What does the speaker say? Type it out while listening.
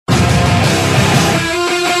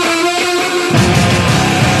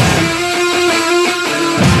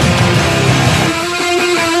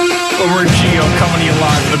coming to you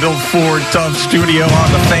live from the Bill Ford Tough Studio on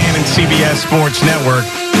the Fan and CBS Sports Network.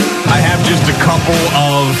 I have just a couple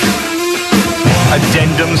of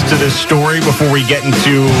addendums to this story before we get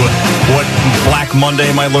into what Black Monday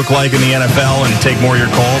might look like in the NFL and take more of your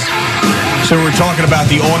calls. So we're talking about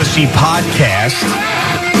the Odyssey podcast,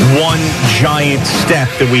 One Giant Step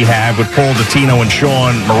that we have with Paul Dottino and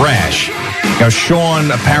Sean Marash. Now, Sean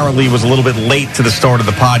apparently was a little bit late to the start of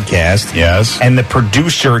the podcast. Yes. And the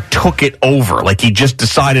producer took it over. Like, he just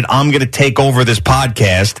decided, I'm going to take over this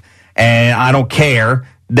podcast, and I don't care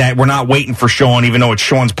that we're not waiting for Sean, even though it's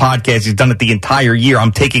Sean's podcast. He's done it the entire year.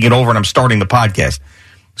 I'm taking it over, and I'm starting the podcast.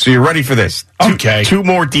 So you're ready for this? Okay. Two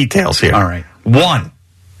more details here. All right. One,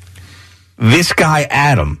 this guy,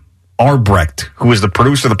 Adam Arbrecht, who is the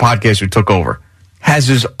producer of the podcast who took over, has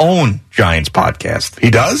his own Giants podcast.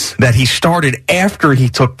 He does? That he started after he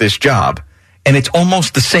took this job. And it's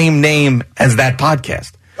almost the same name as that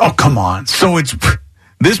podcast. Oh, come on. So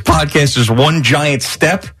this podcast is One Giant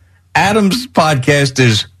Step. Adam's podcast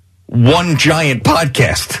is One Giant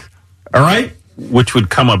Podcast. All right? Which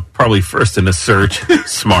would come up probably first in a search.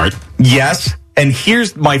 Smart. Yes. And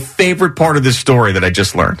here's my favorite part of this story that I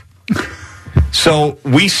just learned. So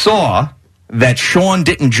we saw that Sean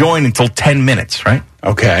didn't join until 10 minutes, right?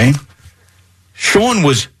 Okay. Sean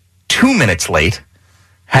was 2 minutes late,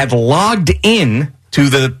 had logged in to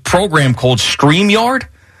the program called StreamYard,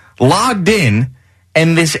 logged in,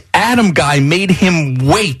 and this Adam guy made him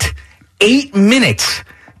wait 8 minutes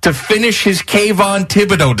to finish his Kayvon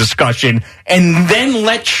Thibodeau discussion and then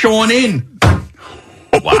let Sean in.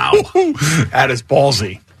 Wow. That is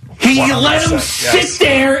ballsy. He let him sit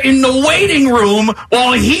there in the waiting room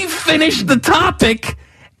while he finished the topic,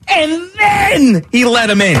 and then he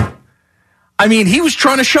let him in. I mean, he was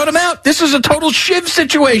trying to shut him out. This is a total shiv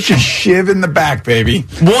situation. Shiv in the back, baby.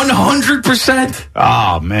 100%.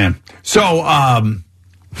 Oh, man. So,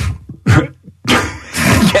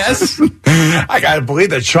 yes. I got to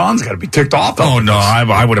believe that Sean's got to be ticked off. Oh, no,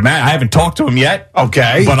 I would imagine. I haven't talked to him yet.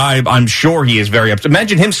 Okay. But I'm sure he is very upset.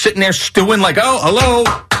 Imagine him sitting there stewing like, oh, hello.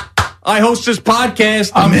 I host this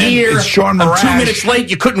podcast. I'm here. It's Sean I'm Marash. 2 minutes late.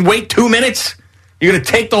 You couldn't wait 2 minutes? You're going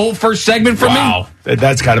to take the whole first segment from me? Wow.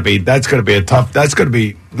 That's going to be a tough. That's going to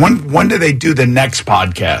be. When do they do the next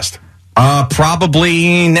podcast?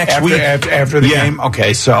 Probably next week. After the game?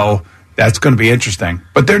 Okay, so that's going to be interesting.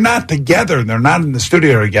 But they're not together. They're not in the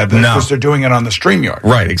studio together. No. Because they're doing it on the StreamYard.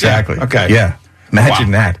 Right, exactly. Yeah. Okay. Yeah.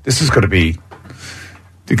 Imagine that. This is going to be.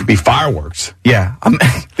 It could be fireworks. Yeah.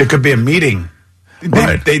 There could be a meeting.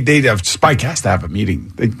 Right. Spike has to have a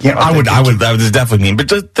meeting. I would definitely mean. But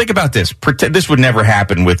just think about this. Pretend this would never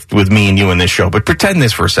happen with me and you in this show. But pretend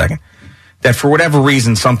this for a second. That for whatever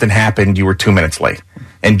reason something happened, you were 2 minutes late,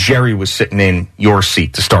 and Jerry was sitting in your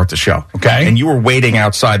seat to start the show. Okay. And you were waiting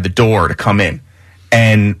outside the door to come in,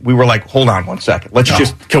 and we were like, "Hold on 1 second.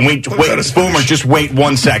 Can we wait, Boomer? Just wait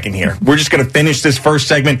 1 second here. We're just going to finish this first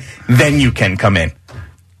segment, then you can come in."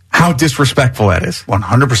 How disrespectful that is.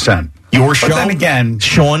 100%. Your show, but then again,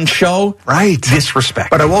 Sean's show, right?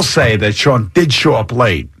 Disrespect. But I will say that Sean did show up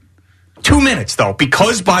late. 2 minutes though,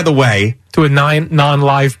 because by the way, to a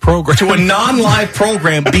non-live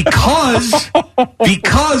program,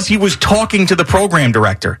 because he was talking to the program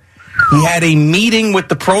director. He had a meeting with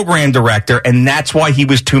the program director, and that's why he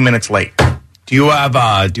was 2 minutes late. Do you have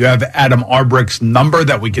Adam Arbrecht's number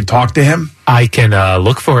that we could talk to him? I can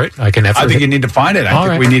look for it. I think you need to find it. I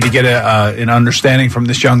think we need to get an understanding from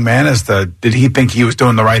this young man as to did he think he was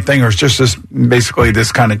doing the right thing, or is just basically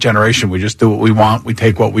this kind of generation. We just do what we want, we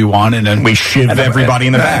take what we want, and then we shiv everybody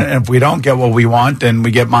in the back. And if we don't get what we want, then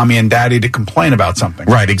we get mommy and daddy to complain about something.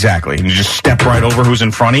 Right, exactly. And you just step right over who's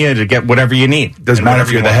in front of you to get whatever you need. Doesn't matter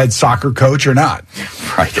if you're the head soccer coach or not.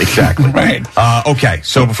 Right, exactly. Right. Okay,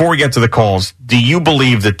 so before we get to the calls, do you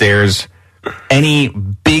believe that there's any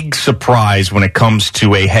big surprise when it comes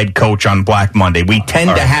to a head coach on Black Monday? We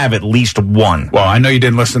tend to have at least one. Well, I know you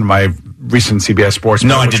didn't listen to my recent CBS Sports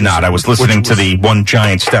Minute. No, I did not. I was listening to the One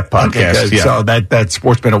Giant Step podcast. Okay, so that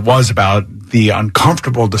Sports Minute was about the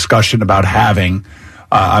uncomfortable discussion about having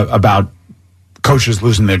about coaches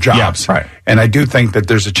losing their jobs. Yeah, right. And I do think that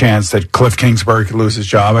there's a chance that Cliff Kingsbury could lose his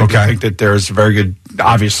job. I do think that there's a very good,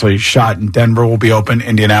 obviously, shot in Denver will be open,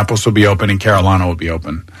 Indianapolis will be open, and Carolina will be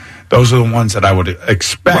open. Those are the ones that I would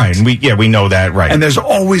expect. Right, and we know that, right. And there's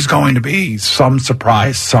always going to be some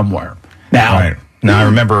surprise somewhere. Now, I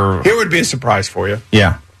remember... Here would be a surprise for you.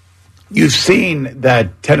 Yeah. You've seen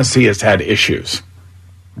that Tennessee has had issues.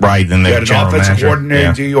 Right, and they had an offensive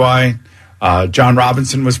coordinator DUI. John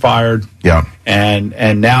Robinson was fired. Yeah.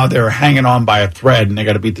 And now they're hanging on by a thread, and they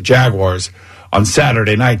got to beat the Jaguars. on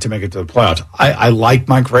Saturday night to make it to the playoffs. I like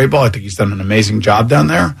Mike Vrabel. I think he's done an amazing job down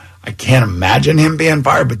there. I can't imagine him being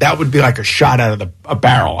fired, but that would be like a shot out of a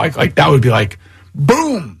barrel. Like that would be like,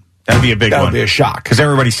 boom. That'd be a big one. That would be a shock. Because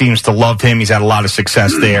everybody seems to love him. He's had a lot of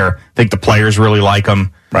success there. I think the players really like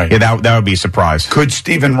him. Right. Yeah, that would be a surprise. Could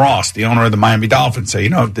Stephen Ross, the owner of the Miami Dolphins, say,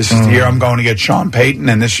 this is the year I'm going to get Sean Payton,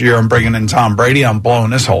 and this year I'm bringing in Tom Brady. I'm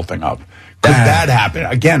blowing this whole thing up. Could that happen?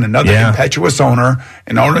 Again, another impetuous owner,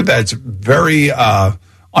 an owner that's very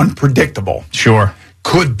unpredictable. Sure.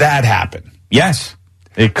 Could that happen? Yes,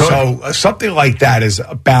 it could. So something like that is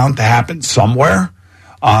bound to happen somewhere.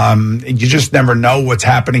 You just never know what's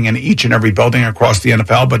happening in each and every building across the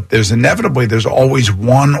NFL, but there's always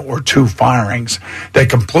one or two firings that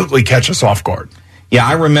completely catch us off guard. Yeah,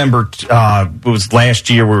 I remember it was last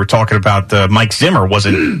year we were talking about Mike Zimmer.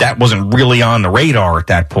 That wasn't really on the radar at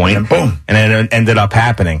that point. And boom. And it ended up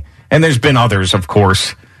happening. And there's been others, of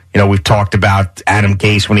course. We've talked about Adam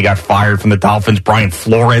Gase when he got fired from the Dolphins, Brian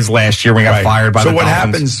Flores last year when he got fired by the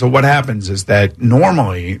Dolphins. So what happens is that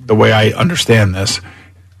normally, the way I understand this,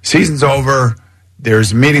 season's over,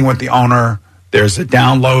 there's a meeting with the owner, there's a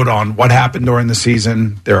download on what happened during the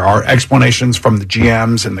season, there are explanations from the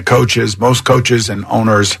GMs and the coaches. Most coaches and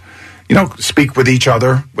owners, speak with each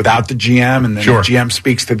other without the GM, and then the GM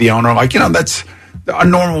speaks to the owner. That's a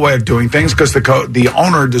normal way of doing things because the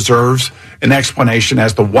owner deserves an explanation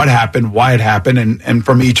as to what happened, why it happened, and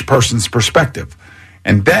from each person's perspective.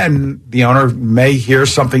 And then the owner may hear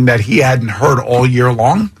something that he hadn't heard all year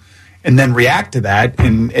long, and then react to that,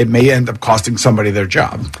 and it may end up costing somebody their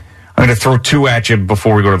job. I'm going to throw two at you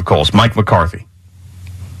before we go to the calls. Mike McCarthy.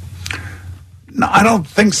 No, I don't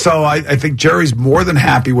think so. I think Jerry's more than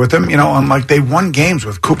happy with him. Unlike they won games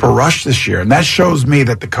with Cooper Rush this year, and that shows me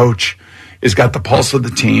that the coach has got the pulse of the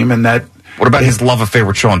team, and that. What about his love affair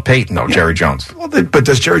with Sean Payton, though, Jerry Jones? Well, but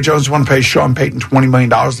does Jerry Jones want to pay Sean Payton $20 million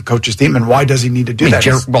to coach his team, and why does he need to do that?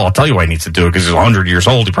 I'll tell you why he needs to do it, because he's 100 years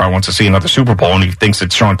old. He probably wants to see another Super Bowl, and he thinks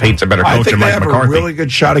that Sean Payton's a better coach than Mike McCarthy. I think they have a really good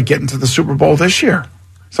shot at getting to the Super Bowl this year.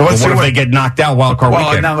 So let's see what if they get knocked out wild card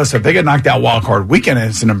weekend? Now listen, if they get knocked out wild card weekend and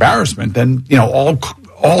it's an embarrassment, then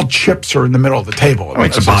all chips are in the middle of the table.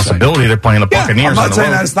 It's a possibility they're playing the Buccaneers. I'm not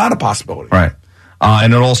saying that it's not a possibility. Right.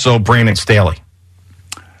 And then also Brandon Staley.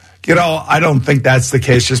 I don't think that's the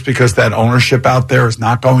case just because that ownership out there is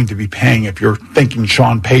not going to be paying. If you're thinking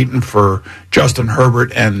Sean Payton for Justin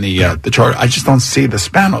Herbert and the Chargers, I just don't see the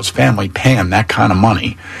Spanos family paying that kind of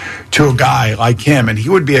money to a guy like him. And he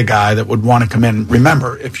would be a guy that would want to come in.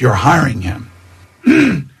 Remember, if you're hiring him,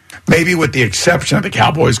 maybe with the exception of the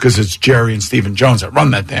Cowboys, because it's Jerry and Stephen Jones that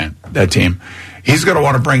run that team, he's going to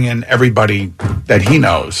want to bring in everybody that he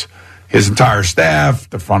knows. His entire staff,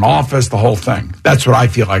 the front office, the whole thing. That's what I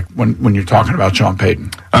feel like when you're talking about Sean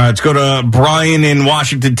Payton. All right, let's go to Brian in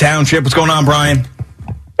Washington Township. What's going on, Brian?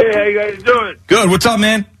 Hey, how you guys doing? Good. What's up,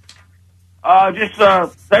 man?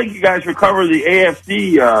 Thank you guys for covering the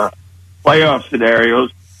AFC playoff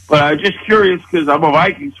scenarios. But I'm just curious because I'm a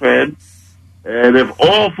Vikings fan, and if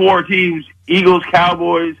all four teams, Eagles,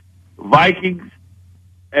 Cowboys, Vikings,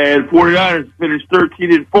 and 49ers finish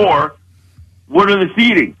 13-4, what are the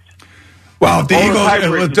seedings? Well, if the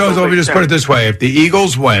Eagles, let me just put it this way. If the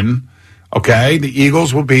Eagles win, the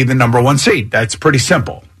Eagles will be the number one seed. That's pretty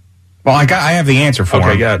simple. Well, I have the answer for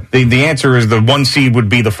him. Good. The answer is the 1 seed would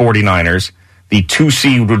be the 49ers, the 2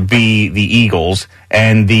 seed would be the Eagles,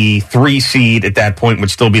 and the 3 seed at that point would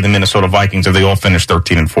still be the Minnesota Vikings if they all finish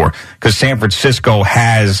 13-4. Because San Francisco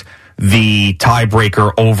has the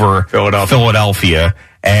tiebreaker over Philadelphia.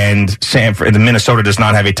 And the Minnesota does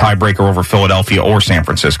not have a tiebreaker over Philadelphia or San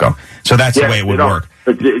Francisco. So that's the way it would work.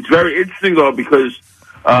 It's very interesting, though, because...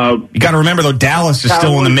 you got to remember, though, Dallas is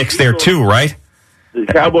still in the mix there, too, right? The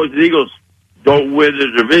Cowboys and Eagles don't win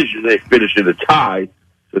the division. They finish in a tie.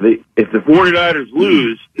 So if the 49ers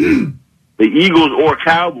lose, the Eagles or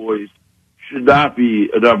Cowboys should not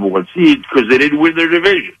be a number one seed because they didn't win their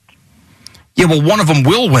division. Yeah, well, one of them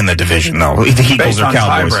will win the division, though. The Eagles or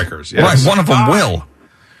Cowboys. Tiebreakers, yes. Right, one of them will.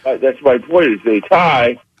 That's my point. Is they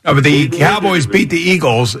tie. No, but the Cowboys beat the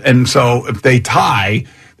Eagles, and so if they tie,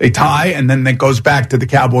 and then it goes back to the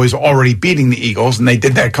Cowboys already beating the Eagles, and they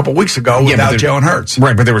did that a couple weeks ago without Jalen Hurts.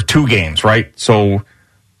 Right, but there were 2 games, right? So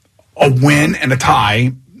a win and a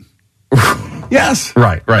tie. Yes.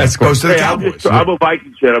 Right. That goes to the Cowboys. I'm a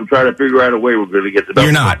Vikings fan. I'm trying to figure out a way we're going to get the number.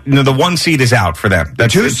 You're not. No, the 1 seed is out for them. The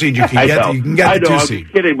 2 seed you can get. You can get the 2 seed.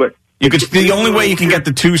 I'm kidding, but The only way you can get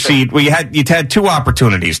the 2 seed, well, you had 2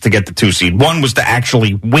 opportunities to get the 2 seed. One was to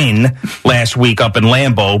actually win last week up in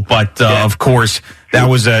Lambeau, but of course that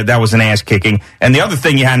was an ass kicking. And the other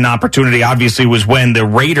thing you had an opportunity, obviously, was when the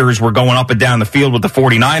Raiders were going up and down the field with the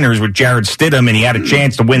 49ers with Jarrett Stidham, and he had a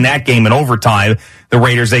chance to win that game in overtime. The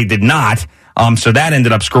Raiders, they did not. So that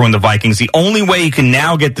ended up screwing the Vikings. The only way you can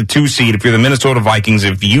now get the 2 seed, if you're the Minnesota Vikings,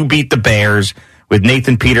 if you beat the Bears with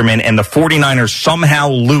Nathan Peterman and the 49ers somehow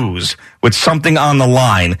lose with something on the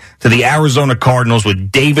line to the Arizona Cardinals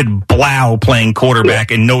with David Blau playing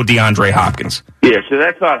quarterback and no DeAndre Hopkins. Yeah, so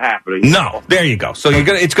that's not happening. No, there you go. So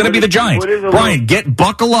it's going to be the Giants. Brian,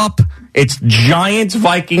 buckle up. It's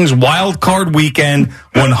Giants-Vikings wild card weekend,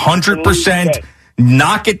 100%.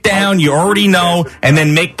 Knock it down, you already know, and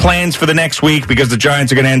then make plans for the next week because the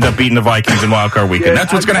Giants are going to end up beating the Vikings in wild card weekend.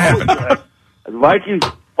 That's what's going to happen. The Vikings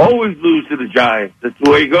always lose to the Giants. That's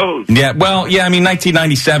the way it goes. Yeah, well, I mean,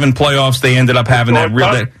 1997 playoffs, they ended up having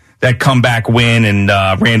that comeback win, and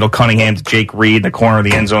Randall Cunningham to Jake Reed in the corner of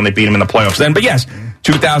the end zone. They beat him in the playoffs then. But yes,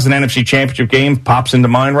 2000 NFC Championship game pops into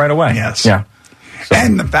mind right away. Yes. Yeah. So.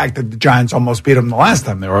 And the fact that the Giants almost beat them the last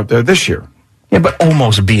time they were up there this year. Yeah, but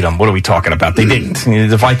almost beat them. What are we talking about? They didn't.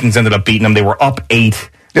 The Vikings ended up beating them. They were up 8.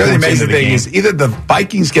 The other amazing thing is either the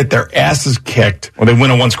Vikings get their asses kicked, or they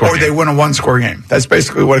win a one-score game. They win a one-score game. That's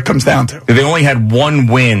basically what it comes down to. They only had one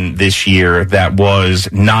win this year that was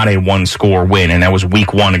not a one-score win, and that was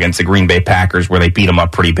Week 1 against the Green Bay Packers, where they beat them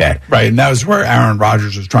up pretty bad. Right, and that was where Aaron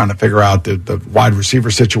Rodgers was trying to figure out the wide receiver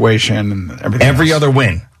situation and everything. Every other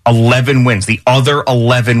win. 11 wins. The other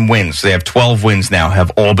 11 wins, they have 12 wins now, have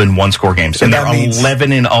all been one-score games. And they're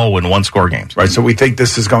 11-0 in one-score games. Right, so we think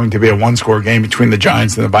this is going to be a one-score game between the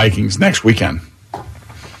Giants and the Vikings next weekend.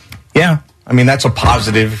 Yeah, I mean, that's a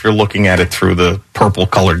positive if you're looking at it through the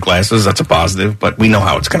purple-colored glasses. That's a positive, but we know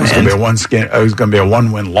how it's going to end. It's going to be a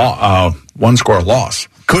one-score loss.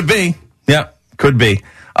 Could be. Yeah, could be.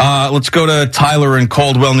 Let's go to Tyler in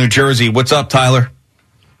Caldwell, New Jersey. What's up, Tyler?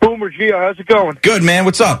 Boomer Gio, how's it going? Good, man.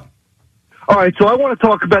 What's up? All right, so I want to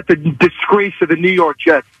talk about the disgrace of the New York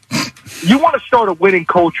Jets. You want to start a winning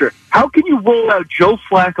culture. How can you roll out Joe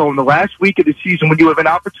Flacco in the last week of the season when you have an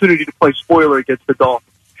opportunity to play spoiler against the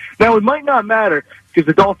Dolphins? Now, it might not matter because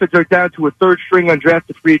the Dolphins are down to a third-string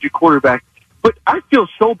undrafted free agent quarterback, but I feel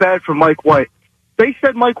so bad for Mike White. They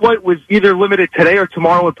said Mike White was either limited today or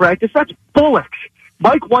tomorrow in practice. That's bullocks.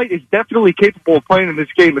 Mike White is definitely capable of playing in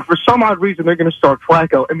this game, and for some odd reason, they're going to start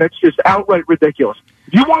Flacco, and that's just outright ridiculous.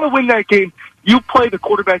 If you want to win that game, you play the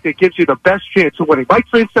quarterback that gives you the best chance of winning. Mike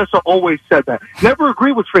Francesa always said that. Never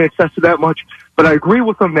agree with Francesa that much, but I agree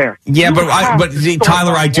with him there. Yeah, but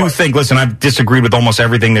Tyler, I do think, listen, I've disagreed with almost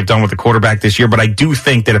everything they've done with the quarterback this year, but I do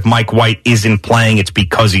think that if Mike White isn't playing, it's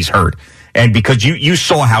because he's hurt. And because you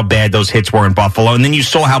saw how bad those hits were in Buffalo, and then you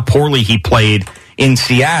saw how poorly he played in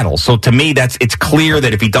Seattle. So to me, it's clear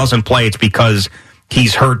that if he doesn't play, it's because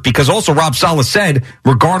he's hurt. Because also Rob Saleh said,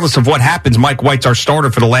 regardless of what happens, Mike White's our starter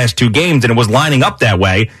for the last 2 games, and it was lining up that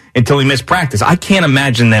way until he missed practice. I can't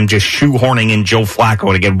imagine them just shoehorning in Joe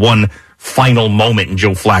Flacco to get one final moment in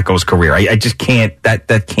Joe Flacco's career. I just can't.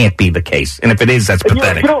 That can't be the case. And if it is, that's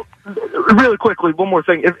pathetic. Really quickly, one more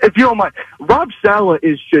thing, if you don't mind. Rob Saleh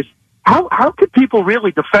is just how could people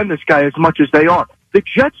really defend this guy as much as they are? The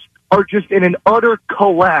Jets are just in an utter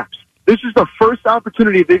collapse. This is the first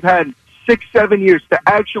opportunity they've had in 6-7 years to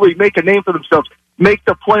actually make a name for themselves, make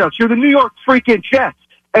the playoffs. You're the New York freaking Jets,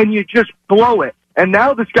 and you just blow it. And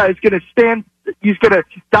now this guy is going to he's going to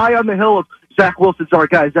die on the hill of Zach Wilson's our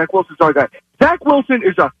guy. Zach Wilson's our guy. Zach Wilson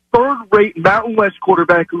is a third-rate Mountain West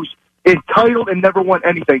quarterback who's entitled and never won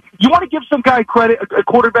anything. You want to give some guy credit, a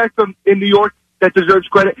quarterback in New York that deserves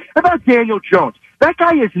credit? How about Daniel Jones? That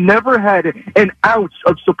guy has never had an ounce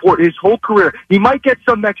of support his whole career. He might get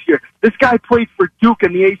some next year. This guy played for Duke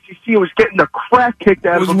in the ACC and was getting the crap kicked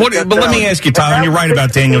out of him. But let me ask you, Tyler, and you're right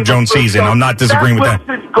about Daniel Jones' season. I'm not disagreeing with that.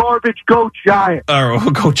 Wilson's garbage. Go Giants.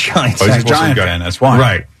 Go Giants. Oh, he's a Giant fan. That's why.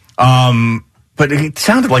 Right. But it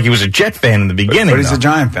sounded like he was a Jet fan in the beginning. But he's a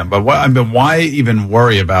Giant fan. But why even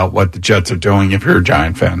worry about what the Jets are doing if you're a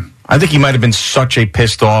Giant fan? I think he might have been such a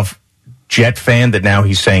pissed off Jet fan that now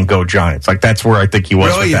he's saying go Giants. Like that's where I think he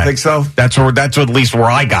was. Really, you think so? That's at least where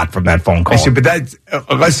I got from that phone call. See, but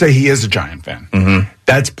let's say he is a Giant fan. Mm-hmm.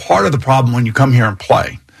 That's part of the problem when you come here and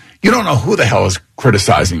play. You don't know who the hell is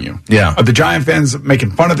criticizing you. Yeah, are the Giant fans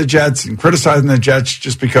making fun of the Jets and criticizing the Jets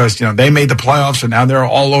just because they made the playoffs and now they're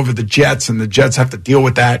all over the Jets and the Jets have to deal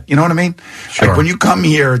with that? You know what I mean? Sure. Like when you come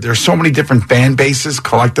here, there's so many different fan bases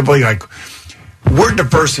collectively. Like we're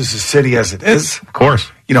diverse as a city as it is. Of course.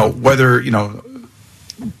 Whether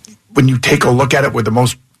when you take a look at it, we're the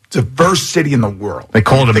most diverse city in the world. They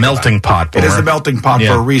call it a melting pot. It is a melting pot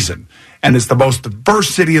for a reason. And it's the most diverse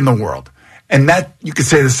city in the world. And that, you could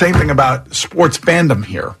say the same thing about sports fandom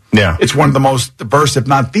here. Yeah. It's one of the most diverse, if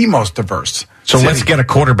not the most diverse. So let's get a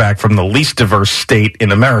quarterback from the least diverse state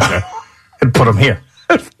in America and put him here.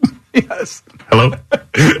 Yes. Hello?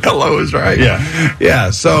 Hello is right. Yeah.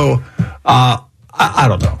 Yeah. So, I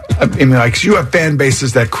don't know. I mean, like, you have fan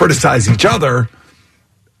bases that criticize each other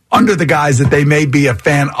under the guise that they may be a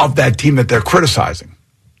fan of that team that they're criticizing.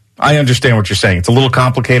 I understand what you're saying. It's a little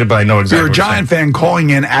complicated, but I know exactly You're a what Giant fan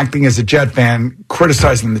calling in, acting as a Jet fan,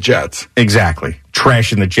 criticizing the Jets. Exactly.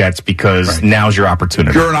 Trashing the Jets because now's your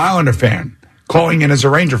opportunity. You're an Islander fan, calling in as a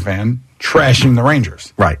Ranger fan, trashing the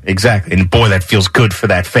Rangers. Right, exactly. And boy, that feels good for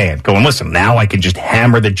that fan. Going, listen, now I can just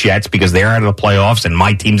hammer the Jets because they're out of the playoffs and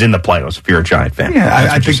my team's in the playoffs if you're a Giant fan. Yeah,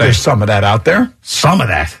 I think there's some of that out there. Some of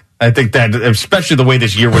that. I think that, especially the way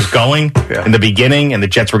this year was going in the beginning and the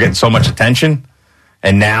Jets were getting so much attention,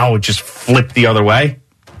 and now it just flipped the other way.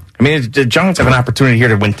 I mean, the Giants have an opportunity here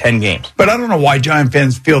to win 10 games. But I don't know why Giant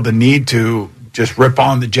fans feel the need to just rip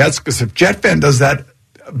on the Jets, because if Jet fan does that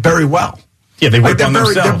very well. Yeah, they rip on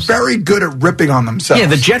themselves. They're very good at ripping on themselves. Yeah,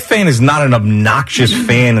 the Jet fan is not an obnoxious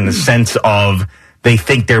fan in the sense of they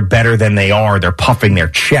think they're better than they are. They're puffing their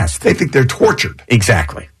chest. They think they're tortured.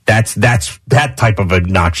 Exactly. That type of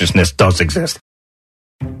obnoxiousness does exist.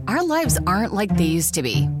 Our lives aren't like they used to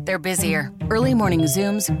be. They're busier. Early morning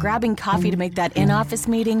Zooms, grabbing coffee to make that in-office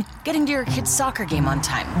meeting, getting to your kid's soccer game on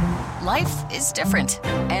time. Life is different,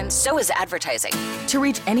 and so is advertising. To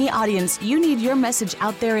reach any audience, you need your message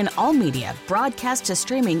out there in all media, broadcast to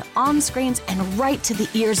streaming, on screens, and right to the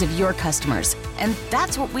ears of your customers. And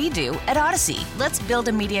that's what we do at Odyssey. Let's build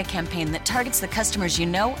a media campaign that targets the customers you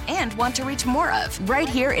know and want to reach more of, right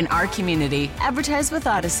here in our community. Advertise with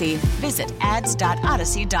Odyssey. Visit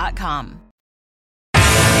ads.odyssey.com. All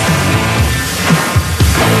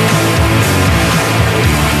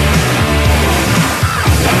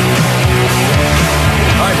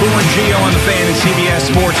right, Boomer and Gio on the Fan and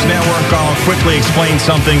CBS Sports Network. I'll quickly explain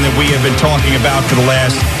something that we have been talking about for the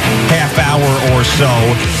last half hour or so.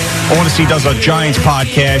 Odyssey does a Giants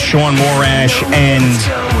podcast, Sean Morash and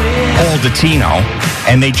Paul Dottino,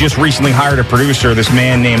 and they just recently hired a producer, this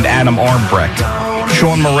man named Adam Armbrecht.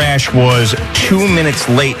 Sean Morash was 2 minutes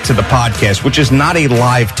late to the podcast, which is not a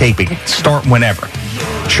live taping. Start whenever.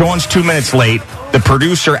 Sean's 2 minutes late. The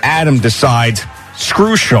producer, Adam, decides,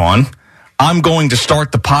 screw Sean. I'm going to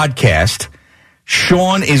start the podcast.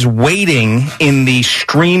 Sean is waiting in the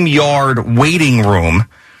StreamYard waiting room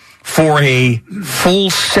for a full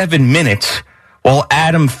 7 minutes while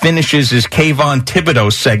Adam finishes his Kayvon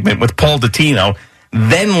Thibodeau segment with Paul Dottino,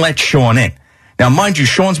 then let Sean in. Now, mind you,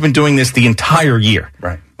 Sean's been doing this the entire year.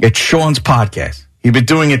 Right. It's Sean's podcast. He's been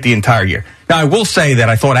doing it the entire year. Now, I will say that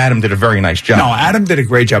I thought Adam did a very nice job. No, Adam did a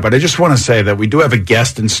great job, but I just want to say that we do have a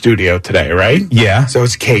guest in studio today, right? Yeah. So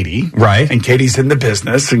it's Katie. Right. And Katie's in the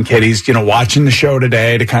business, and Katie's, watching the show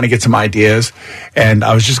today to kind of get some ideas. And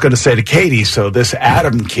I was just going to say to Katie, so this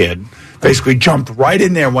Adam kid basically jumped right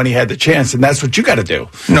in there when he had the chance, and that's what you got to do.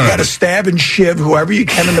 You got to stab and shiv whoever you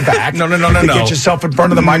can in the back. No. Get yourself in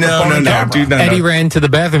front of the microphone. Dude, Eddie ran to the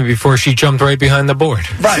bathroom before she jumped right behind the board.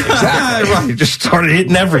 Right, exactly. Right, just started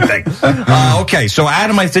hitting everything. Okay, so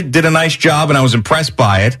Adam, I think, did a nice job, and I was impressed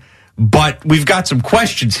by it. But we've got some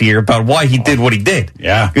questions here about why he did what he did.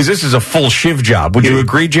 Yeah. Because this is a full shiv job. Would you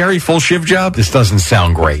agree, Jerry? Full shiv job? This doesn't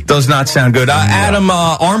sound great. Does not sound good. Adam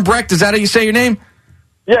Armbrecht, is that how you say your name?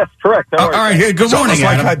 Yes, correct. All right, good morning,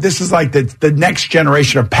 Adam. This is like the next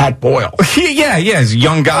generation of Pat Boyle. Yeah, he's a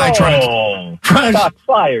young guy trying to... Shots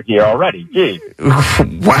fired here already. Gee.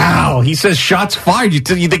 Wow, he says shots fired. You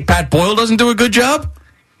think Pat Boyle doesn't do a good job?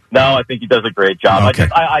 No, I think he does a great job. Okay.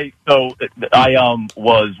 I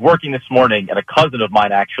was working this morning, and a cousin of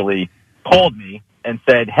mine actually called me and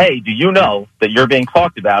said, "Hey, do you know that you're being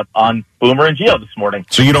talked about on Boomer and Gio this morning?"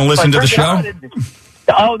 So you don't listen to the show?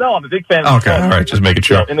 Oh, no, I'm a big fan of the show. Okay, all right, just making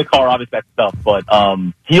sure. In the car, obviously, that stuff. But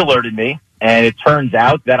he alerted me, and it turns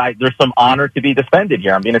out that there's some honor to be defended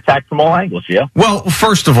here. I'm being attacked from all angles, Gio. Well,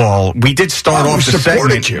 first of all, we did start off the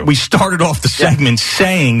segment. You. We started off the segment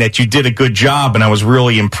saying that you did a good job, and I was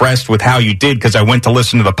really impressed with how you did because I went to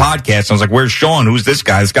listen to the podcast. And I was like, where's Sean? Who's this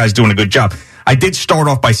guy? This guy's doing a good job. I did start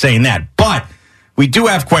off by saying that, but we do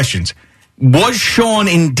have questions. Was Sean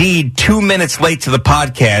indeed 2 minutes late to the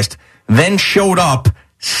podcast, then showed up,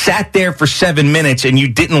 sat there for 7 minutes, and you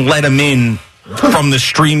didn't let him in from the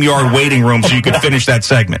StreamYard waiting room so you could finish that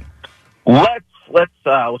segment? We'll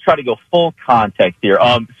try to go full context here.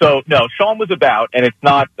 So no, Sean was about, and it's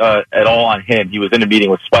not at all on him. He was in a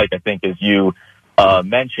meeting with Spike, I think, as you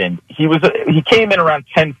mentioned, he came in around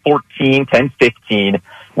 10:14, 10:15.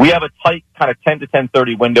 We have a tight kind of 10 to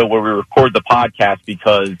 10:30 window where we record the podcast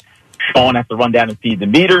because Sean has to run down and feed the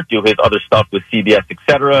meter, do his other stuff with CBS,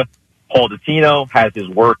 etc. Paul Dottino has his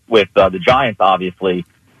work with the Giants, obviously.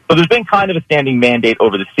 So there's been kind of a standing mandate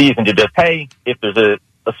over the season to just, hey, if there's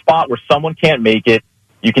a spot where someone can't make it,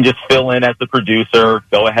 you can just fill in as the producer,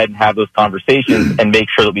 go ahead and have those conversations and make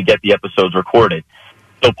sure that we get the episodes recorded.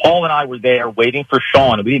 So Paul and I were there waiting for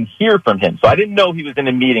Sean, and we didn't hear from him. So I didn't know he was in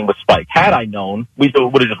a meeting with Spike. Had I known, we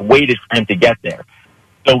would have just waited for him to get there.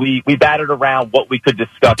 So we batted around what we could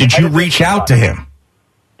discuss. Did you reach out to him?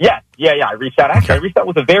 Yeah. I reached out. Actually, I reached out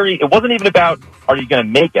with it wasn't even about, are you going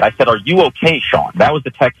to make it? I said, are you okay, Sean? That was the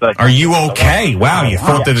text that I Are you okay? Wow, you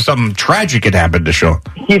thought that something tragic had happened to Sean.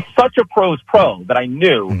 He's such a pro's pro that I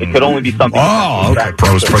knew it could only be something. Oh, okay.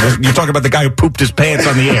 Pro's pro. You're talking about the guy who pooped his pants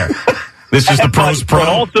on the air. This is the pro's pro. But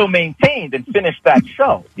also maintained and finished that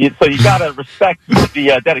show. So you got to respect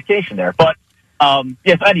the dedication there. But,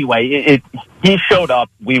 yes, anyway, he showed up.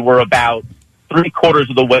 We were about 3/4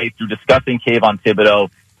 of the way through discussing Kayvon Thibodeau.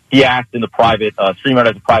 He asked in the private, StreamYard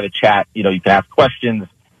has a private chat, you can ask questions.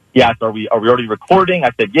 He asked, are we already recording?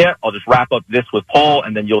 I said, yeah, I'll just wrap up this with Paul,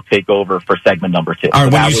 and then you'll take over for segment number 2. All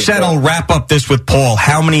right, when you said I'll wrap up this with Paul,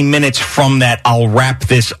 how many minutes from that I'll wrap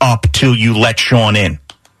this up till you let Sean in?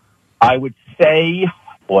 I would say,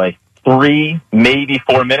 3, maybe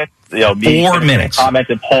 4 minutes. 4 minutes. Comment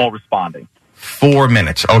and Paul responding. 4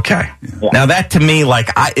 minutes. Okay. Yeah. Now that to me,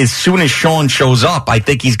 as soon as Sean shows up, I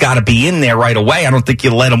think he's got to be in there right away. I don't think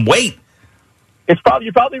you let him wait.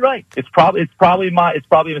 You're probably right. It's probably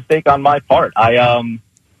a mistake on my part.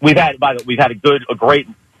 We've had a great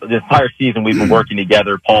this entire season. We've been working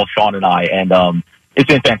together, Paul, Sean, and I, and it's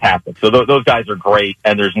been fantastic. So those guys are great,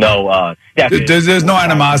 and there's no there's no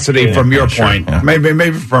animosity from your point. Yeah.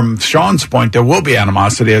 Maybe from Sean's point, there will be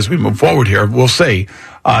animosity as we move forward here. We'll see.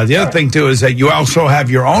 The other thing too is that you also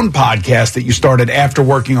have your own podcast that you started after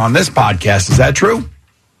working on this podcast. Is that true?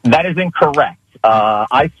 That is incorrect.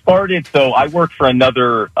 I work for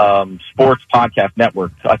another sports podcast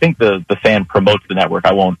network. I think the fan promotes the network.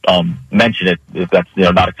 I won't mention it if that's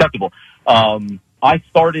not acceptable.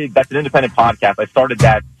 That's an independent podcast. I started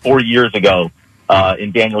that 4 years ago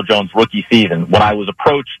in Daniel Jones' rookie season. When I was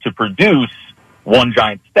approached to produce One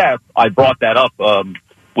Giant Step, I brought that up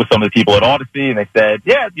with some of the people at Odyssey, and they said,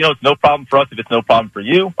 yeah, it's no problem for us if it's no problem for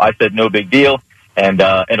you. I said, no big deal. And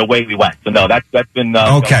away we went. So no, that's been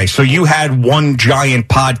okay. So you had One Giant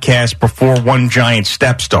podcast before One Giant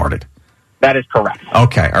Step started. That is correct.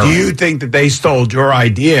 Okay. All right. Do you think that they stole your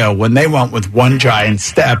idea when they went with One Giant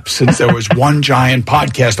Step, since there was One Giant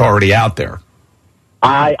podcast already out there?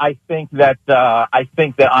 I think that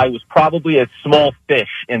I was probably a small fish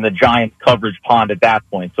in the Giant coverage pond at that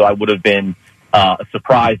point. So I would have been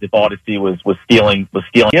surprised if Odyssey was stealing.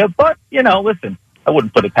 Yeah, but listen. I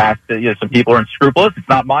wouldn't put it past some people are unscrupulous. It's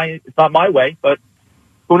not my way, but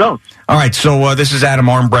who knows? All right, so this is Adam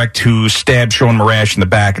Armbrecht, who stabbed Sean Marash in the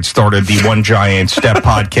back and started the One Giant Step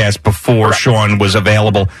podcast before Sean was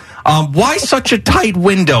available. Why such a tight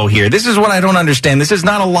window here? This is what I don't understand. This is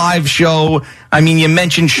not a live show. I mean, you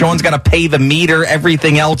mentioned Sean's got to pay the meter,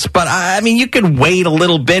 everything else, but I mean, you could wait a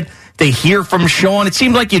little bit to hear from Sean. It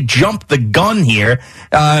seemed like you jumped the gun here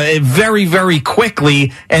very, very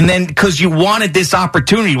quickly, and then because you wanted this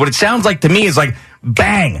opportunity. What it sounds like to me is like,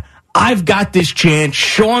 bang, I've got this chance.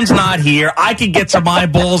 Sean's not here. I can get some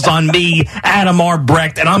eyeballs on me, Adam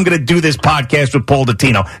Armbrecht, and I'm going to do this podcast with Paul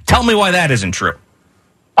Dottino. Tell me why that isn't true.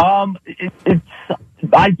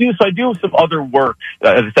 I do some other work,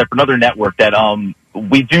 as I said, for another network that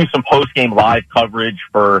we do some post-game live coverage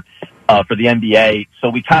for the NBA. So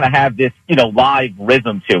we kind of have this, live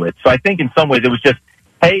rhythm to it. So I think in some ways it was just,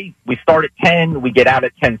 hey, we start at 10, we get out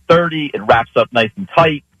at 10:30, it wraps up nice and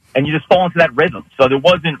tight, and you just fall into that rhythm. So there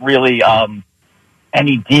wasn't really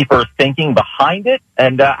any deeper thinking behind it.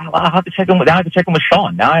 And I'll have to check in with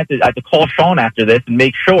Sean. Now I have to call Sean after this and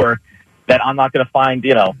make sure that I'm not going to find,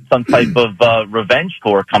 some type of revenge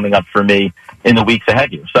tour coming up for me in the weeks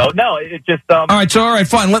ahead here. So, no, it just... all right,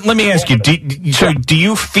 fine. Let me ask you. Do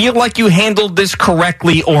you feel like you handled this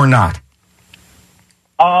correctly or not?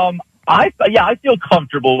 I feel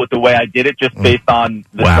comfortable with the way I did it, just based on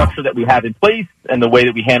the structure that we have in place and the way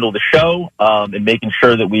that we handle the show, and making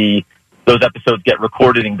sure that those episodes get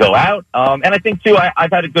recorded and go out. And I think too,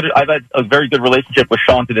 I've had a very good relationship with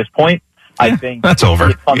Sean to this point. I think that's over.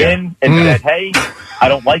 He come in and said, hey, I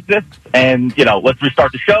don't like this, and let's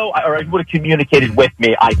restart the show. Or he would have communicated with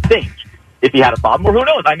me, I think. if he had a problem, or who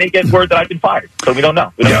knows? I may get word that I've been fired, so we don't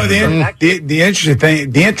know. The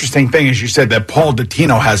interesting thing is you said that Paul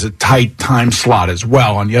Dottino has a tight time slot as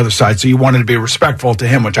well on the other side, so you wanted to be respectful to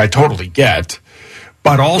him, which I totally get.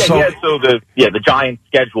 But also, the Giants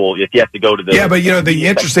schedule, if you have to go to the... Yeah, but the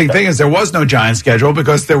interesting thing is there was no Giants schedule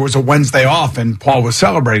because there was a Wednesday off, and Paul was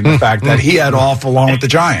celebrating the fact that he had off along with the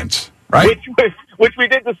Giants, right? Which we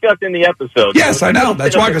did discuss in the episode. Yes, I know.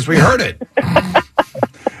 That's why, because we heard it.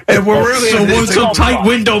 And we're really... So what's a tight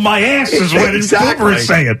window my ass is what exactly. Is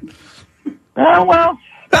saying.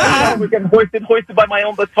 We're getting hoisted by my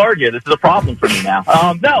own target. This is a problem for me now.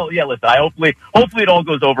 Listen, hopefully it all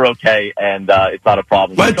goes over okay, and it's not a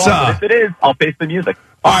problem. But if it is, I'll face the music.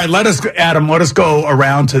 All right, let us go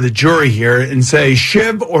around to the jury here and say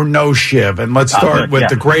shiv or no shiv. And let's start with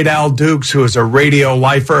the great Al Dukes, who is a radio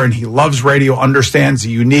lifer, and he loves radio, understands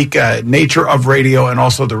the unique nature of radio and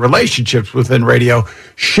also the relationships within radio.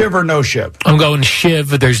 Shiv or no shiv? I'm going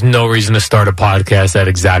shiv. There's no reason to start a podcast at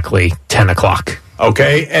exactly 10 o'clock.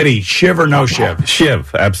 Okay, Eddie, shiv or no shiv?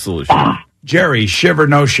 Shiv, absolutely shiv. Jerry, shiv or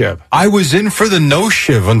no shiv? I was in for the no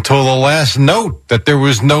shiv until the last note that there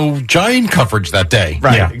was no Giant coverage that day.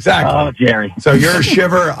 Right, exactly. Oh, Jerry. So you're a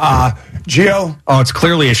shiver. Gio? Oh, it's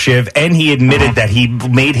clearly a shiv, and he admitted that he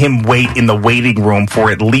made him wait in the waiting room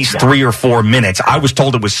for at least 3 or 4 minutes. I was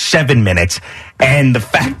told it was 7 minutes, and the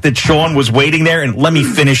fact that Sean was waiting there, and let me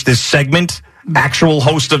finish this segment... Actual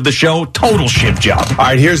host of the show, total shiv job. All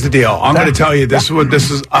right, here's the deal. I'm going to tell you this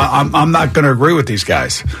is. I'm not going to agree with these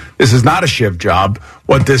guys. This is not a shiv job.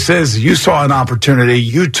 What this is, you saw an opportunity,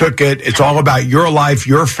 you took it. It's all about your life,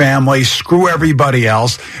 your family. Screw everybody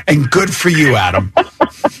else, and good for you, Adam.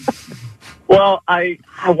 Well, I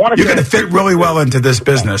want to. You're going to fit really well into this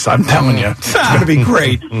business. I'm telling you, it's going to be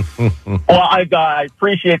great. Well, I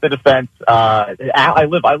appreciate the defense. I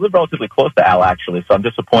live relatively close to Al, actually, so I'm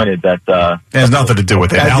disappointed that it has nothing to do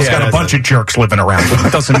with it. Al's got a bunch of jerks living around.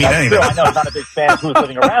 It doesn't mean anything. I know I'm not a big fan of who's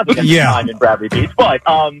living around against time in Bradley Beach, but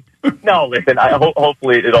no, listen.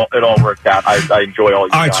 Hopefully it all works out. I enjoy all. All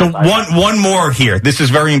right, so one more here. This is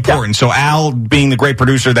very important. So Al, being the great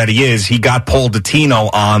producer that he is, he got Paul Dottino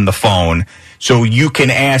on the phone. So you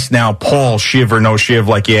can ask now, Paul, shiv or no shiv,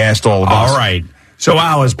 like you asked all of us. All right. So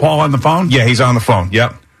Al, is Paul on the phone? Yeah, he's on the phone.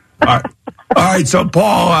 Yep. All right. So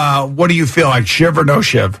Paul, what do you feel like, shiv or no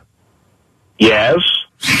shiv? Yes.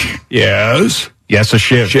 Yes. Yes, a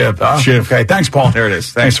shiv. Shiv. Shiv. Okay. Thanks, Paul. There it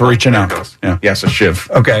is. Thanks for reaching out. Yeah. Yes, a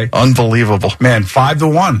shiv. Okay. Unbelievable. Man,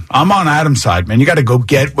 5-1. I'm on Adam's side, man. You got to go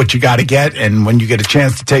get what you got to get, and when you get a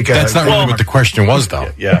chance to take That's not really what the question was,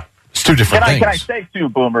 though. Yeah. It's two different things. Can I say too,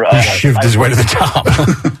 Boomer? He shivved his way to the top.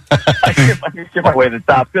 I shivved my way to the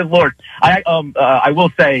top. Good Lord. I will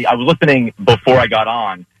say, I was listening before I got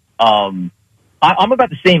on. I'm about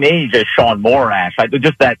the same age as Sean Morash.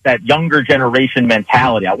 Just that younger generation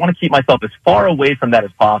mentality. I want to keep myself as far away from that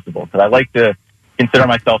as possible because I like to consider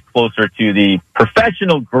myself closer to the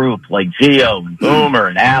professional group like Gio and Boomer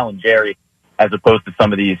and Al and Jerry as opposed to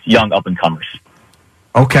some of these young up-and-comers.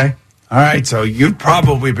 Okay. All right, so you've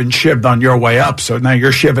probably been shivved on your way up, so now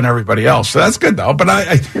you're shivving everybody else. So that's good, though. But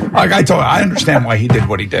I understand why he did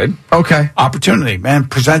what he did. Okay. Opportunity, man,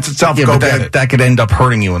 presents itself. Yeah, go but get it. That could end up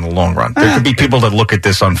hurting you in the long run. There could be people that look at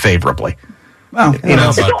this unfavorably. Well,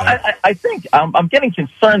 I think I'm getting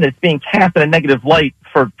concerned that it's being cast in a negative light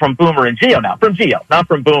from Boomer and Gio now. From Gio, not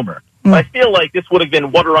from Boomer. I feel like this would have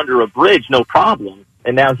been water under a bridge, no problem.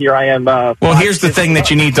 And now here I am. Well, here's the thing that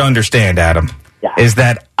you need to understand, Adam. Yeah. Is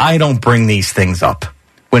that I don't bring these things up.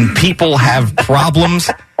 When people have problems,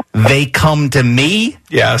 they come to me.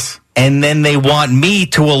 Yes. And then they want me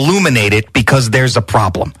to illuminate it because there's a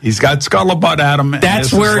problem. He's got scuttlebutt, Adam.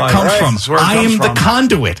 That's where it comes from. I am the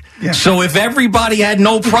conduit. Yeah. So if everybody had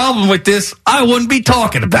no problem with this, I wouldn't be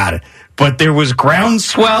talking about it. But there was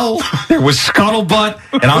groundswell, there was scuttlebutt,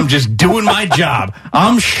 and I'm just doing my job.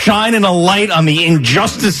 I'm shining a light on the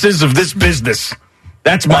injustices of this business.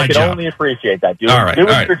 That's my job. I can only appreciate that, dude. All right, doing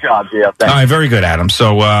your job, Gio. All right, very good, Adam.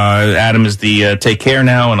 So Adam is the take care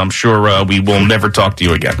now, and I'm sure we will never talk to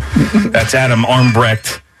you again. That's Adam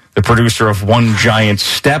Armbrecht, the producer of One Giant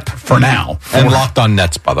Step for now. And Locked on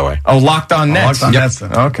Nets, by the way. Oh, Locked on Nets. Locked on Nets.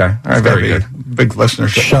 Okay. All right, very good. Big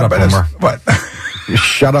listenership. Shut up, Boomer. What?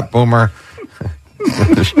 Shut up, Boomer.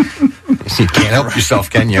 You can't help yourself,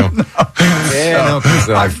 can you? No.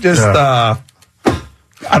 I've just...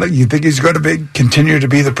 you think he's going to continue to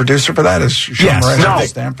be the producer for that? Is Sean Moran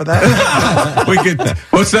stand for that? We could.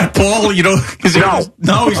 What's that, Paul? You know,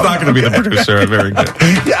 no, he's not going to be the producer. Very good.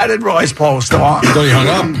 Yeah, I didn't realize Paul was still on. Until he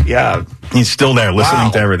hung up. Yeah, he's still there,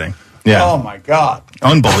 listening to everything. Yeah. Oh my God.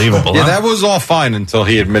 Unbelievable. Yeah, that was all fine until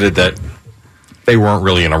he admitted that they weren't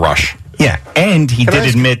really in a rush. Yeah, and he did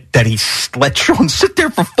admit that he let Sean sit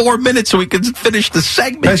there for 4 minutes so he could finish the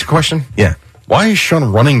segment. Nice question. Yeah. Why is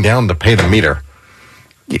Sean running down to pay the meter?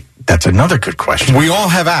 Yeah, that's another good question. We all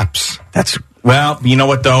have apps. Well, you know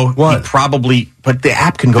what, though? What? But the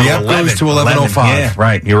app can go to 11. The app goes to 11:05. Yeah,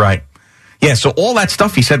 right. You're right. Yeah, so all that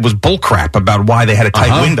stuff he said was bullcrap about why they had a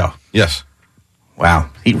tight window. Yes. Wow.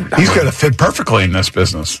 He's going to fit perfectly in this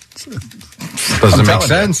business. Doesn't make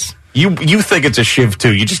sense. You think it's a shiv,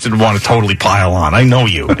 too. You just didn't want to totally pile on. I know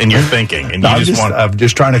you and your thinking. And I'm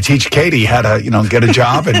just trying to teach Katie how to, get a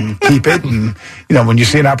job and keep it. And, when you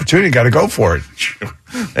see an opportunity, you got to go for it.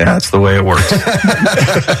 Yeah, that's the way it works.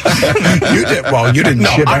 You didn't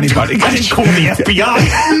shiv anybody. I didn't call the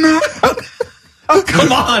FBI.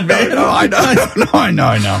 Come on, man. No, I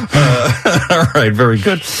know. All right, very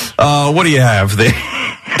good. What do you have there?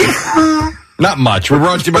 Not much. We're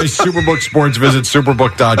brought to you by Superbook Sports. Visit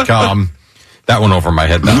superbook.com. That one over my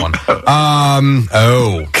head, that one.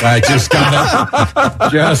 I just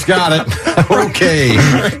got it. Okay.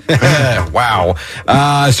 Wow.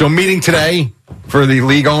 So meeting today for the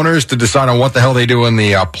league owners to decide on what the hell they do in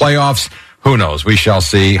the playoffs. Who knows? We shall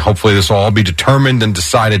see. Hopefully this will all be determined and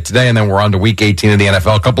decided today, and then we're on to Week 18 of the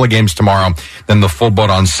NFL. A couple of games tomorrow, then the full boat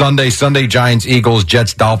on Sunday. Sunday, Giants, Eagles,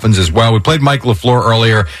 Jets, Dolphins as well. We played Mike LaFleur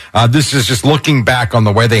earlier. This is just looking back on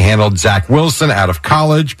the way they handled Zach Wilson out of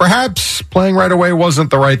college. Perhaps playing right away wasn't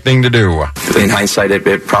the right thing to do. In hindsight,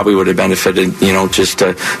 it probably would have benefited, just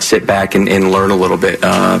to sit back and learn a little bit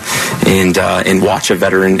and watch a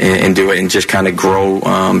veteran and do it and just kind of grow,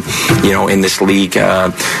 in this league.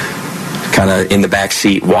 Kind of in the back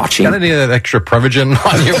seat watching. Got any of that extra Prevagen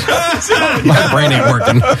on you? My brain ain't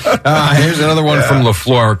working. Here's another one from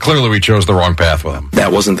LaFleur. Clearly we chose the wrong path with him.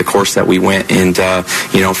 That wasn't the course that we went. And,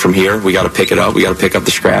 from here, we got to pick it up. We got to pick up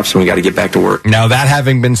the scraps, and we got to get back to work. Now, that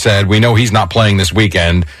having been said, we know he's not playing this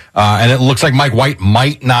weekend. And it looks like Mike White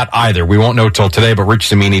might not either. We won't know till today, but Rich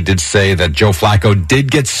Cimini did say that Joe Flacco did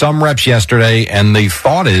get some reps yesterday, and the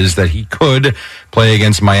thought is that he could play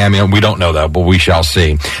against Miami. We don't know, though, but we shall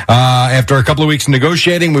see. After a couple of weeks of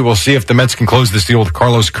negotiating, we will see if the Mets can close this deal with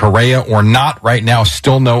Carlos Correa or not. Right now,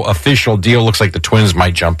 still no official deal. Looks like the Twins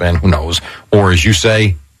might jump in. Who knows? Or, as you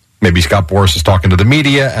say, maybe Scott Boras is talking to the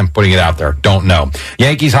media and putting it out there. Don't know.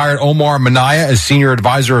 Yankees hired Omar Minaya as senior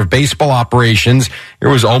advisor of baseball operations. Here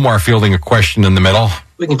was Omar fielding a question in the middle.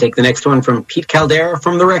 We can take the next one from Pete Caldera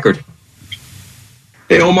from The Record.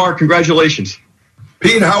 Hey, Omar, congratulations.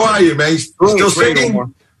 Pete, how are you, man? You still singing?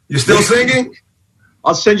 Omar. You still singing?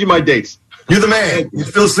 I'll send you my dates. You're the man. You're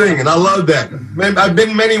still singing. I love that. Man, I've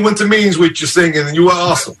been many winter meetings with you singing, and you were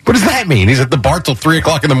awesome. What does that mean? He's at the bar till 3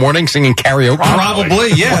 o'clock in the morning singing karaoke? Probably,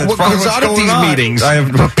 yeah. What goes on at these meetings? I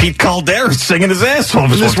have Pete Caldera singing his ass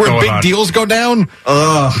off. Is this where big deals go down?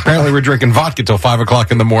 Apparently we're drinking vodka till 5 o'clock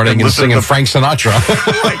in the morning and singing Frank Sinatra.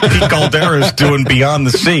 Pete Caldera is doing Beyond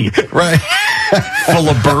the Sea. Right. Full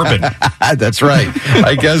of bourbon. That's right.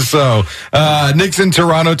 I guess so. Knicks in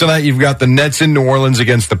Toronto tonight. You've got the Nets in New Orleans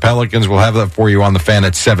against the Pelicans. We'll have that for you on the Fan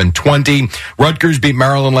at 7:20. Rutgers beat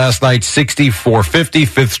Maryland last night 64-50.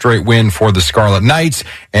 Fifth straight win for the Scarlet Knights.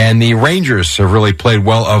 And the Rangers have really played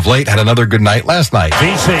well of late. Had another good night last night.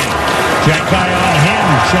 VC. Jack guy on him.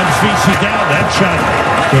 Shoves VC down. That shot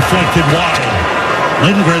reflected wide.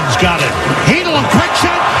 Lindgren's got it. Heedle, a quick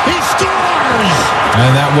shot. He scores!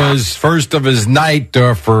 And that was first of his night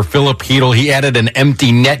for Philip Heedle. He added an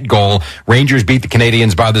empty net goal. Rangers beat the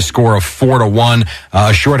Canadians by the score of 4-1.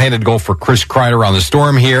 A shorthanded goal for Chris Kreider on the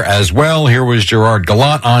Storm here as well. Here was Gerard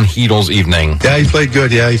Gallant on Heedle's evening. Yeah, he played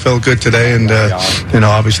good. Yeah, he felt good today. And,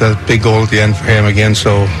 obviously that big goal at the end for him again.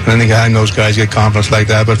 So anytime those guys get confidence like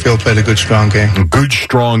that, but Phil played a good, strong game. Good,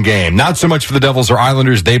 strong game. Not so much for the Devils or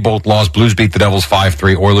Islanders. They both lost. Blues beat the Devils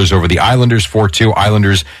 5-3. Oilers over the Islanders 4-2.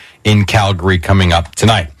 Islanders in Calgary coming up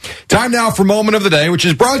tonight. Time now for Moment of the Day, which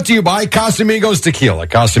is brought to you by Casamigos Tequila.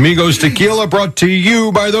 Casamigos Tequila brought to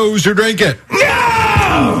you by those who drink it. No!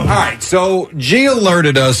 All right, so G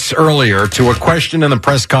alerted us earlier to a question in the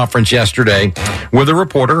press conference yesterday with a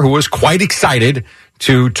reporter who was quite excited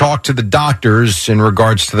to talk to the doctors in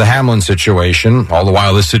regards to the Hamlin situation. All the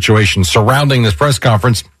while, this situation surrounding this press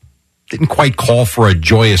conference didn't quite call for a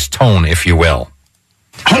joyous tone, if you will.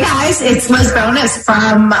 Hey guys, it's Liz Bonus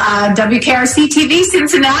from WKRC TV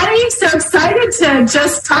Cincinnati. So excited to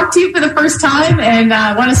just talk to you for the first time, and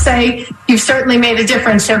I want to say you've certainly made a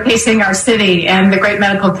difference showcasing our city and the great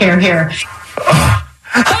medical care here.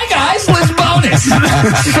 Hi guys, Liz Bonus.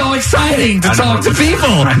 So exciting to talk to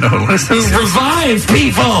people who revive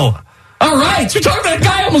people. All right, so you're talking about a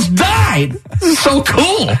guy who almost died. This is so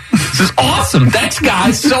cool. This is awesome. Thanks,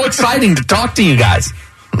 guys. So exciting to talk to you guys.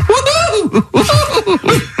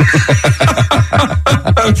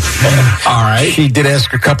 All right. He did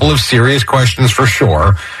ask a couple of serious questions for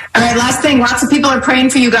sure. All right, last thing. Lots of people are praying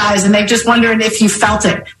for you guys, and they're just wondering if you felt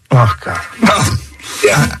it. Oh, God.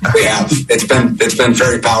 Yeah, we have. It's been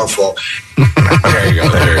very powerful. There you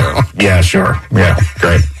go. Yeah, sure. Yeah,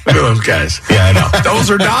 great. Look at those guys. Yeah, I know. Those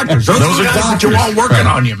are doctors. Those are guys that you want working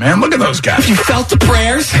on you, man. Look at those guys. You felt the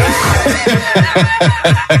prayers?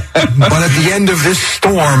 But at the end of this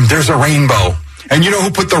storm, there's a rainbow. And you know who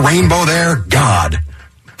put the rainbow there? God.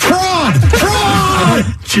 Fraud!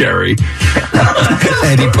 Jerry.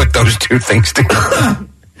 And he put those two things together.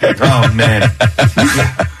 Oh, man.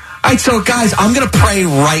 All right, so guys, I'm going to pray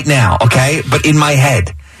right now, okay? But in my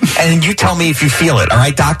head. And you tell me if you feel it, all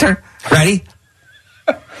right, doctor? Ready?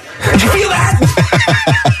 Did you feel that?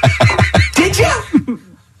 Did you?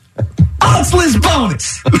 Oh, it's Liz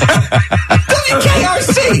Bonus.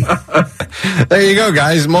 WKRC. There you go,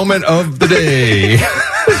 guys. Moment of the day.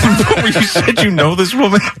 You said you know this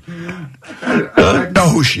woman? know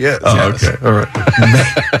who she is. Oh, yes. okay. All right.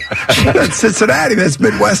 That's Cincinnati. That's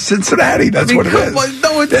Midwest Cincinnati. That's what it is.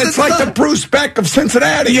 No, it's like the Bruce Beck of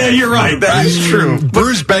Cincinnati. Yeah, you're right. That is true.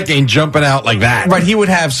 Bruce Beck ain't jumping out like that. Right, he would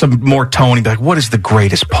have some more tone. He'd be like, what is the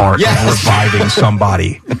greatest part of reviving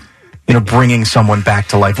somebody? You know, bringing someone back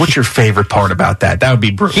to life. What's your favorite part about that? That would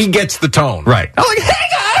be Bruce. He gets the tone. Right. I'm like, hey,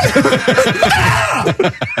 guys!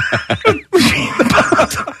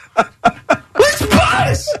 Let's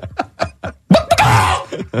buzz!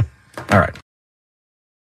 All right.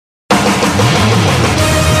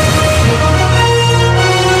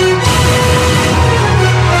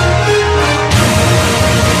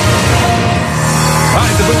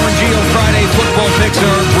 The Boomer and Gio Friday football picks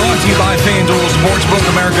are brought to you by FanDuel Sportsbook,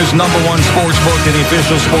 America's #1 sportsbook and the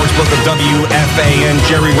official sportsbook of WFAN.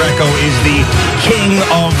 Jerry Recco is the king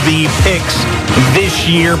of the picks this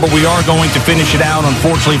year, but we are going to finish it out.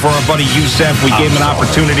 Unfortunately for our buddy Youssef, we gave him an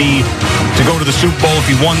opportunity to go to the Super Bowl if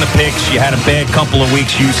he won the picks. You had a bad couple of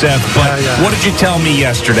weeks, Youssef, but what did you tell me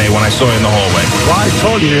yesterday when I saw you in the hallway? Well, I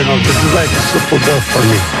told you, this is like a Super Bowl for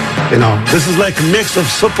me. This is like a mix of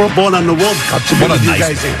Super Bowl and the World Cup. To What a you nice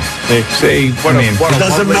guys thing. it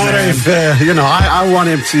doesn't matter if I want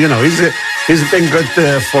him to. He's been good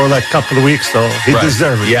for like a couple of weeks, so he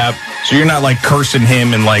deserves it. Yeah. So you're not like cursing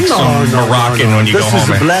him and like some Moroccan when you go home. This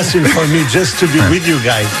is a blessing for me just to be with you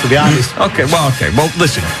guys, to be honest. Okay. Well,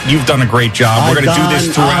 listen, you've done a great job. We're going to do this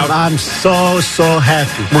throughout. I'm so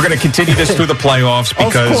happy. We're going to continue this through the playoffs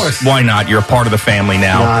because why not? You're a part of the family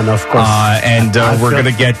now. No, of course. And we're going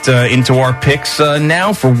to get into our picks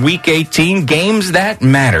now for Week 18, games that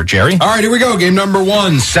matter, Jerry. All right, here we go. Game number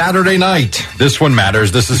 1, Saturday night. This one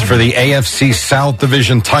matters. This is for the AFC South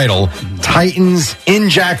Division title. Titans in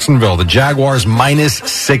Jacksonville. The Jaguars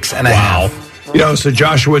 -6.5. So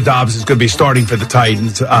Joshua Dobbs is going to be starting for the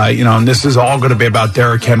Titans, and this is all going to be about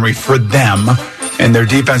Derrick Henry for them. And their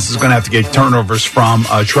defense is going to have to get turnovers from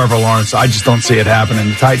Trevor Lawrence. I just don't see it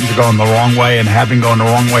happening. The Titans are going the wrong way and have been going the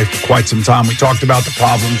wrong way for quite some time. We talked about the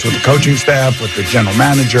problems with the coaching staff, with the general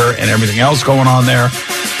manager, and everything else going on there.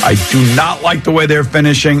 I do not like the way they're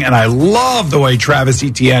finishing, and I love the way Travis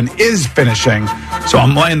Etienne is finishing. So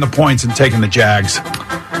I'm laying the points and taking the Jags.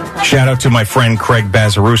 Shout out to my friend Craig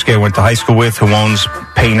Bazaruski I went to high school with, who owns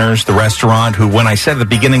Painters, the restaurant, who when I said at the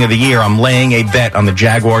beginning of the year, I'm laying a bet on the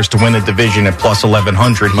Jaguars to win the division at plus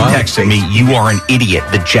 1,100, he texted me, you are an idiot.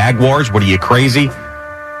 The Jaguars, what are you, crazy?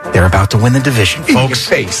 They're about to win the division,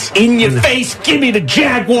 folks. In your face. Give me the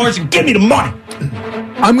Jaguars and give me the money.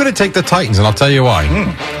 I'm going to take the Titans, and I'll tell you why.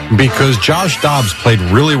 Because Josh Dobbs played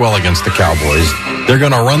really well against the Cowboys. They're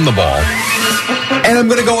going to run the ball. And I'm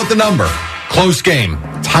going to go with the number. Close game.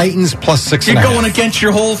 Titans +6.5. You're going against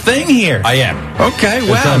your whole thing here. I am. Okay,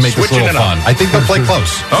 We're trying to make this a little fun. I think they'll play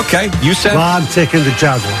close. Okay, you said? Well, I'm taking the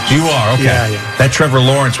Jaguars. You are, okay. Yeah. That Trevor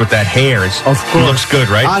Lawrence with that hair is, of course. Looks good,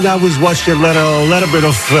 right? And I was watching a little bit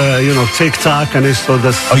of, TikTok, and I saw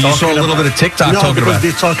this. Oh, you saw a little bit of TikTok talking about?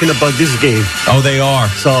 They're talking about this game. Oh, they are.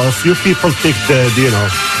 So a few people picked the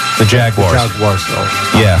Jaguars. So.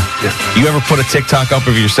 Yeah. You ever put a TikTok up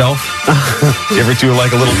of yourself? You ever do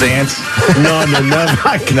like a little dance? No, never.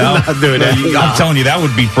 I cannot do that. I'm telling you, that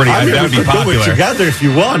would be pretty. That would be popular. Do it together if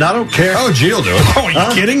you want. I don't care. Oh, Gio do it. Oh, are you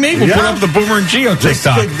kidding me? We'll put up the Boomer and Gio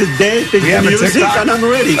TikTok. Just pick the day, pick the music, and I'm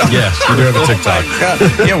ready. Yes, we do have a TikTok.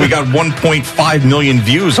 Yeah, we got 1.5 million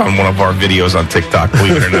views on one of our videos on TikTok,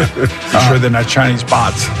 believe it or not. I'm sure they're not Chinese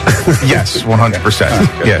bots. Yes,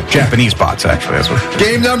 100%. Yeah, Japanese bots, actually. That's what.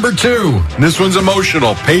 Game number 2. This one's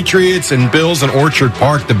emotional. Patriots and Bills in Orchard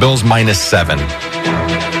Park. The Bills -7.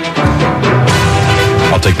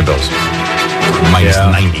 I'll take the Bills.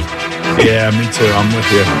 -90. Yeah, me too. I'm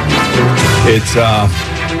with you. It's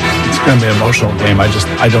going to be an emotional game. I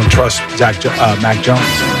don't trust Mac Jones.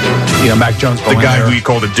 You know, Mac Jones. The guy who you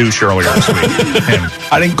called a douche earlier this week. Him.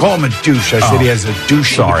 I didn't call him a douche. I said he has a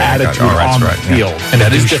douche attitude on the field. And a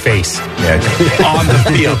douche face. Yeah. On the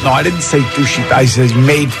field. No, I didn't say douchey. I said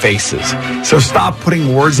made faces. So stop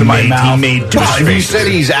putting words in my mouth. He made douche faces. You said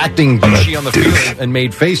he's acting douchey on the field and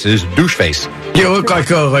made faces. Douche face. You look like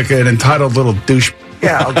an entitled little douche.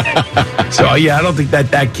 Yeah. Okay. So I don't think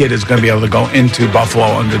that kid is going to be able to go into Buffalo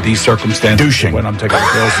under these circumstances. Douching. When I'm taking the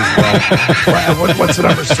Bills as well. What's the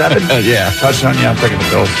number 7? Yeah. Touchdown. Yeah, I'm taking the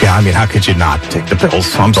Bills. Yeah, I mean, how could you not take the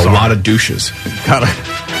Bills? I'm sorry. A lot of douches. Gotta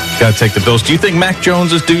take the Bills. Do you think Mac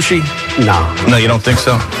Jones is douchey? No. No, you don't think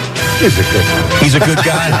so? He's a good guy. He's a good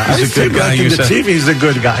guy. He's a good guy. You said he's a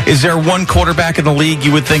good guy. Is there one quarterback in the league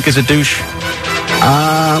you would think is a douche?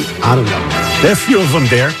 I don't know. There are a few of them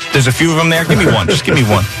there. There's a few of them there? Give me one. Just give me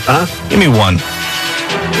one. Give me one.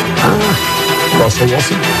 Russell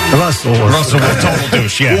Wilson? Russell Wilson. Total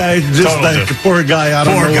douche, yeah. Yeah, it's just total like douche. a poor guy. I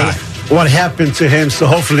don't know what happened to him. So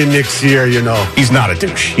hopefully next year, He's not a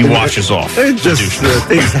douche. He washes off. It just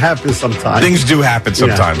things happen sometimes. Things do happen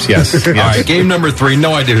sometimes, yes. All right, game number 3.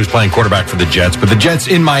 No idea who's playing quarterback for the Jets, but the Jets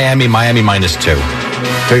in Miami, Miami -2.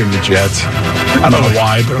 Taking the Jets. I don't know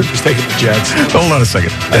why, but I'm just taking the Jets. Hold on a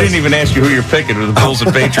second. I didn't even ask you who you're picking, or the Bills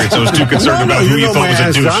and Patriots. I was too concerned about who you thought was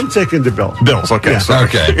a douche. I'm taking the Bills. Bills, okay. Yeah.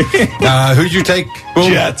 Okay. Who'd you take?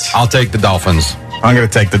 Jets. I'll take the Dolphins. I'm going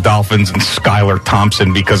to take the Dolphins and Skylar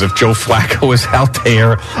Thompson because if Joe Flacco is out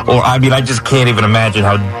there, I just can't even imagine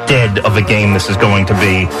how dead of a game this is going to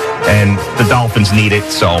be. And the Dolphins need it,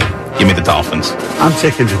 so give me the Dolphins. I'm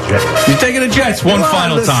taking the Jets. You're taking the Jets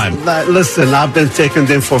final time. Listen, I've been taking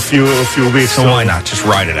them for a few weeks. So why not? Just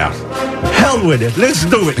ride it out. Hell with it. Let's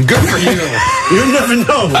do it. Good for you. You never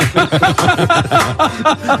know.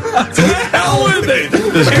 Hell with it.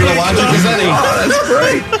 As good a logic as any. Oh, that's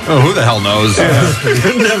great. Oh, who the hell knows?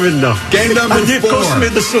 You never know. Game number 4. They cost me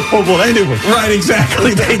the Super Bowl anyway. Right,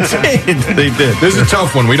 exactly. They did. They did. This is a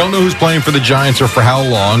tough one. We don't know who's playing for the Giants or for how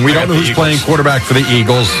long. We don't know who's playing quarterback for the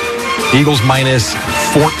Eagles. Eagles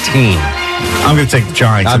 -14. I'm going to take the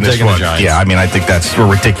Giants in this taking one. the Giants. Yeah, I mean, I think that's a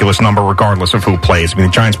ridiculous number regardless of who plays. I mean,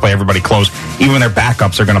 the Giants play everybody close. Even their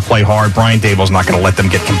backups are going to play hard. Brian Daboll's not going to let them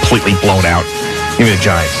get completely blown out. Give me the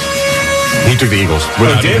Giants. He took the Eagles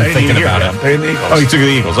without even thinking about it. Oh, he took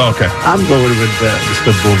the Eagles. Oh, okay. I'm going with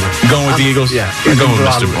Mr. Boomer. Going with the Eagles? Yeah. I'm going with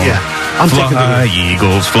Mr. Boomer. Yeah. I'm taking Fly,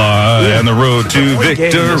 Eagles, fly, on the road to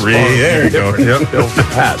victory. There you go.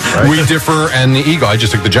 Yep. We differ, and the Eagle. I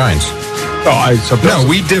just took the Giants. No,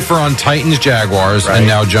 we differ on Titans, Jaguars, and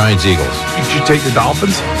now Giants, Eagles. Did you take the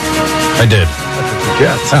Dolphins? I did. The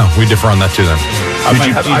Jets. Oh, we differ on that too then.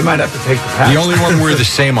 I might have to take the Pats. The only one we're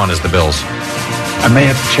the same on is the Bills. I may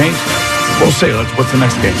have to change. We'll see. What's the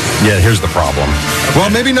next game? Yeah, here's the problem. Well,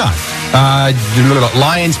 maybe not.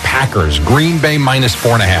 Lions, Packers, Green Bay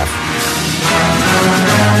 -4.5.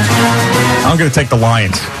 I'm going to take the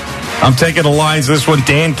Lions. I'm taking the Lions. This one,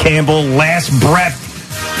 Dan Campbell, last breath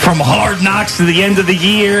from Hard Knocks to the end of the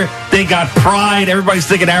year. They got pride. Everybody's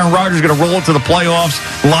thinking Aaron Rodgers is going to roll into the playoffs.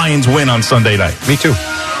 Lions win on Sunday night. Me too.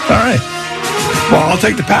 All right. Well, I'll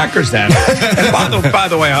take the Packers then. And by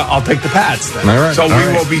the way, I'll take the Pats then. All right. So we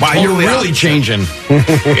will be totally you're really changing.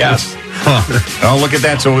 Yes. Oh, look at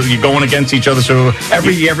that. So you're going against each other. So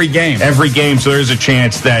every game. Every game. So there's a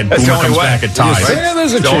chance that Boomer comes back and ties. Yeah,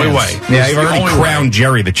 there's a chance. The only way. Yeah, you've already crowned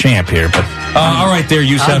Jerry the champ here. But all right there,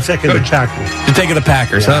 Youssef. I'm taking the Packers. You're taking the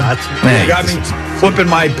Packers, huh? You got me flipping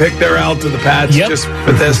my pick there out to the Pats just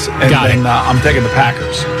for this. And then I'm taking the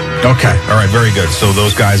Packers. Okay. All right. Very good. So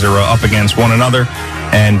those guys are up against one another.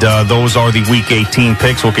 And those are the Week 18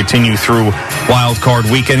 picks. We'll continue through Wild Card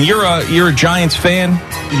Weekend. You're a Giants fan?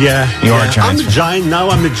 Yeah. You are a Giants fan. I'm a Giant. Now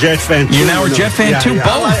I'm a Jet fan, too. You're now a Jet fan, too? Yeah.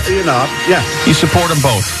 Both? You support them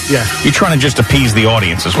both? Yeah. You're trying to just appease the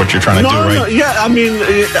audience is what you're trying to do, right? No, yeah. I mean,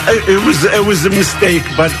 it was a mistake,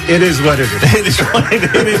 but it is what it is.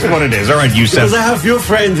 It is what it is. All right, Youssef. Because I have your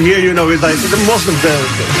friend here, it's like most of the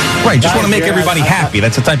right, just want to make everybody happy.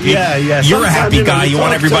 That's the type of... Yeah. You're a happy guy. You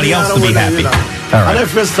want everybody else to be happy. All right. And I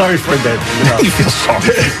feel sorry for that. You feel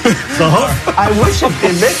sorry. So I wish if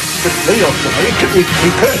they make the playoffs, we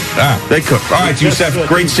could. They could. All right, Youssef,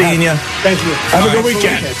 great seeing you. Thank you. Have a good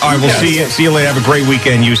weekend. All right, we'll see you later. Have a great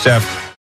weekend, Youssef.